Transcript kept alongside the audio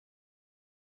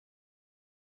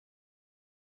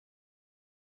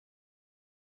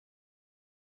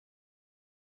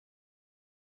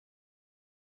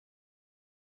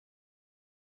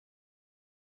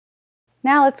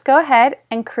Now let's go ahead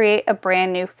and create a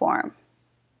brand new form.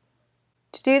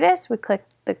 To do this, we click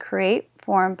the Create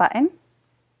Form button.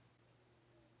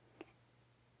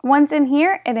 Once in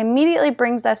here, it immediately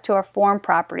brings us to our Form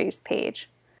Properties page.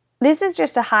 This is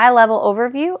just a high-level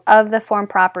overview of the Form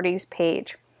Properties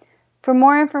page. For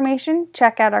more information,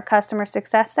 check out our Customer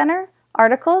Success Center,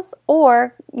 articles,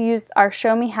 or use our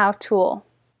Show Me How tool.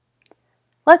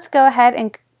 Let's go ahead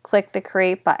and click the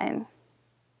Create button.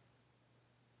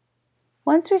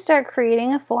 Once we start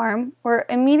creating a form, we're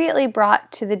immediately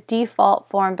brought to the default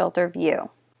Form Builder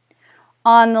view.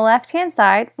 On the left-hand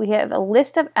side, we have a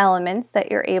list of elements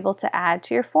that you're able to add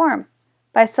to your form.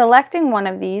 By selecting one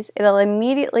of these, it'll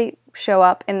immediately show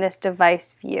up in this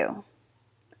device view.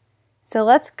 So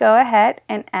let's go ahead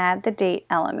and add the date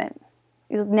element.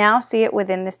 You'll now see it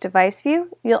within this device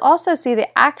view. You'll also see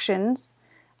the actions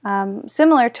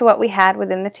similar to what we had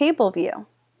within the table view,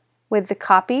 with the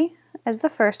copy as the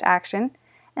first action,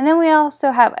 and then we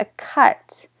also have a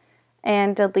cut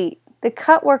and delete. The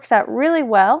cut works out really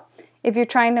well if you're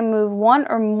trying to move one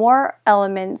or more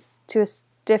elements to a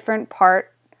different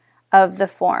part of the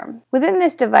form. Within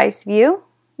this device view,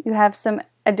 you have some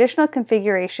additional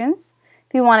configurations.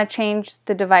 If you want to change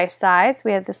the device size,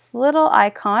 we have this little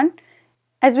icon.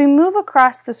 As we move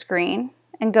across the screen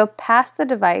and go past the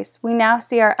device, we now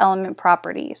see our element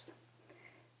properties.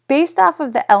 Based off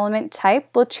of the element type,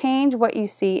 we'll change what you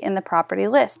see in the property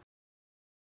list.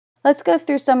 Let's go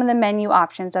through some of the menu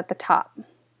options at the top.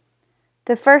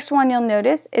 The first one you'll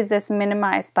notice is this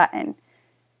Minimize button.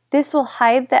 This will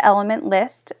hide the element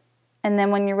list, and then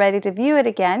when you're ready to view it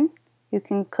again, you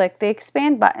can click the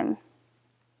Expand button.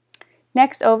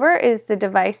 Next over is the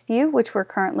device view, which we're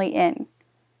currently in.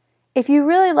 If you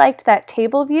really liked that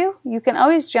table view, you can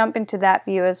always jump into that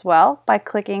view as well by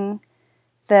clicking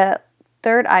the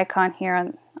third icon here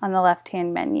on the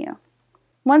left-hand menu.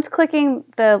 Once clicking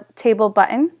the table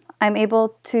button, I'm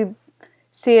able to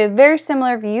see a very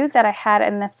similar view that I had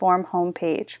in the form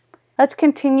homepage. Let's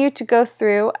continue to go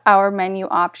through our menu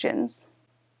options.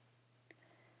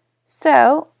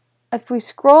 So, if we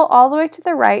scroll all the way to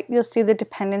the right, you'll see the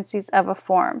dependencies of a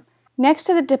form. Next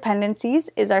to the dependencies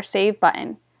is our Save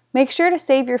button. Make sure to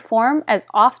save your form as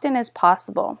often as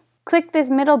possible. Click this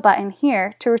middle button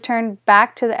here to return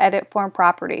back to the Edit Form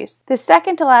Properties. The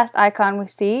second to last icon we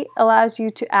see allows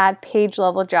you to add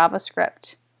page-level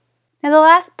JavaScript. Now the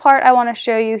last part I want to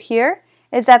show you here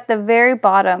is at the very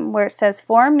bottom where it says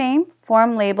Form Name,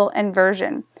 Form Label, and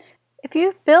Version. If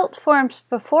you've built forms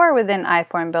before within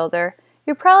iFormBuilder,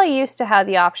 you're probably used to how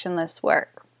the option lists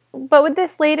work. But with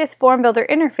this latest Form Builder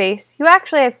interface, you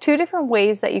actually have two different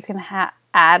ways that you can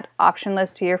add option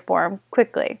lists to your form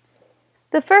quickly.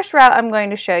 The first route I'm going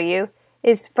to show you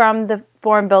is from the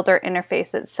Form Builder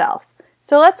interface itself.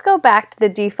 So let's go back to the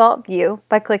default view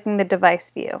by clicking the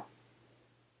device view.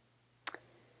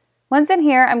 Once in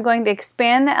here, I'm going to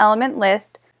expand the element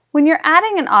list. When you're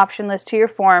adding an option list to your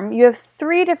form, you have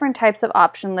three different types of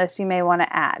option lists you may want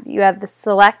to add. You have the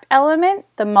select element,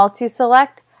 the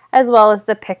multi-select, as well as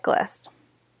the pick list.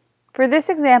 For this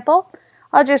example,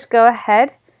 I'll just go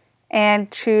ahead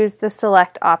and choose the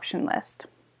select option list.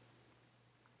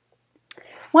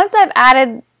 Once I've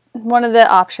added one of the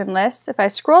option lists, if I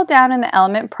scroll down in the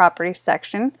element properties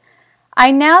section,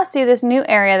 I now see this new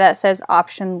area that says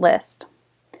option list.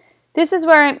 This is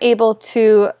where I'm able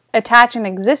to attach an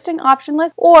existing option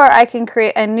list, or I can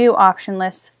create a new option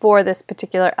list for this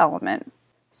particular element.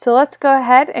 So let's go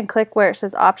ahead and click where it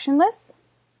says option list.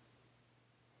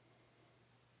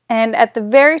 And at the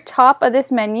very top of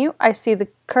this menu, I see the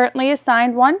currently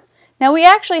assigned one. Now we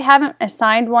actually haven't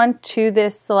assigned one to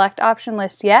this select option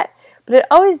list yet, but it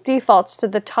always defaults to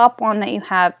the top one that you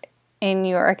have in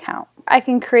your account. I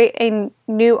can create a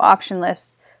new option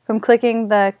list from clicking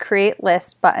the Create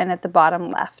List button at the bottom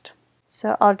left.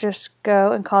 So I'll just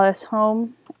go and call this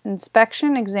Home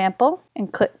Inspection Example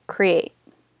and click Create.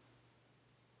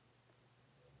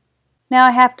 Now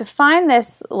I have to find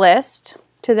this list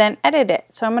to then edit it.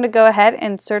 So I'm going to go ahead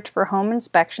and search for Home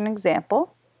Inspection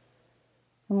Example.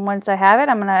 And once I have it,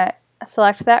 I'm going to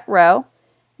select that row.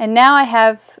 And now I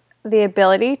have the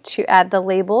ability to add the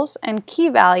labels and key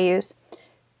values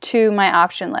to my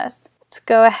option list. Let's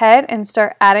go ahead and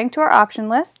start adding to our option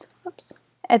list. Oops.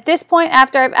 At this point,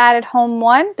 after I've added Home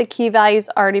 1, the key value's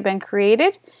already been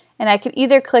created, and I can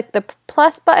either click the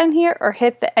plus button here or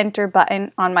hit the Enter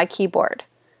button on my keyboard.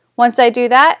 Once I do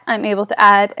that, I'm able to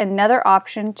add another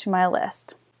option to my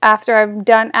list. After I'm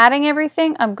done adding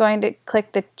everything, I'm going to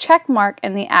click the check mark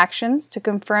in the actions to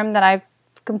confirm that I've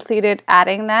completed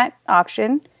adding that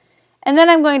option, and then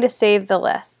I'm going to save the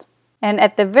list. And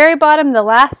at the very bottom, the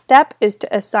last step is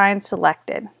to assign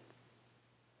selected.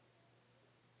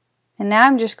 And now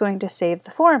I'm just going to save the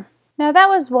form. Now that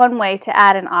was one way to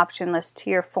add an option list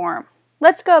to your form.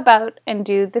 Let's go about and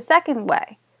do the second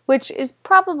way, which is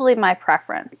probably my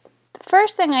preference. The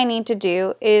first thing I need to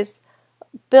do is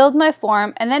build my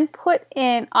form and then put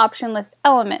in option list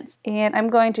elements. And I'm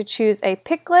going to choose a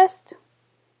pick list,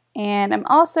 and I'm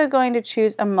also going to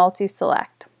choose a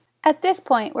multi-select. At this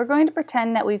point, we're going to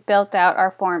pretend that we've built out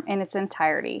our form in its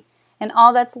entirety, and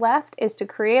all that's left is to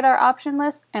create our option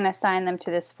list and assign them to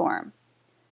this form.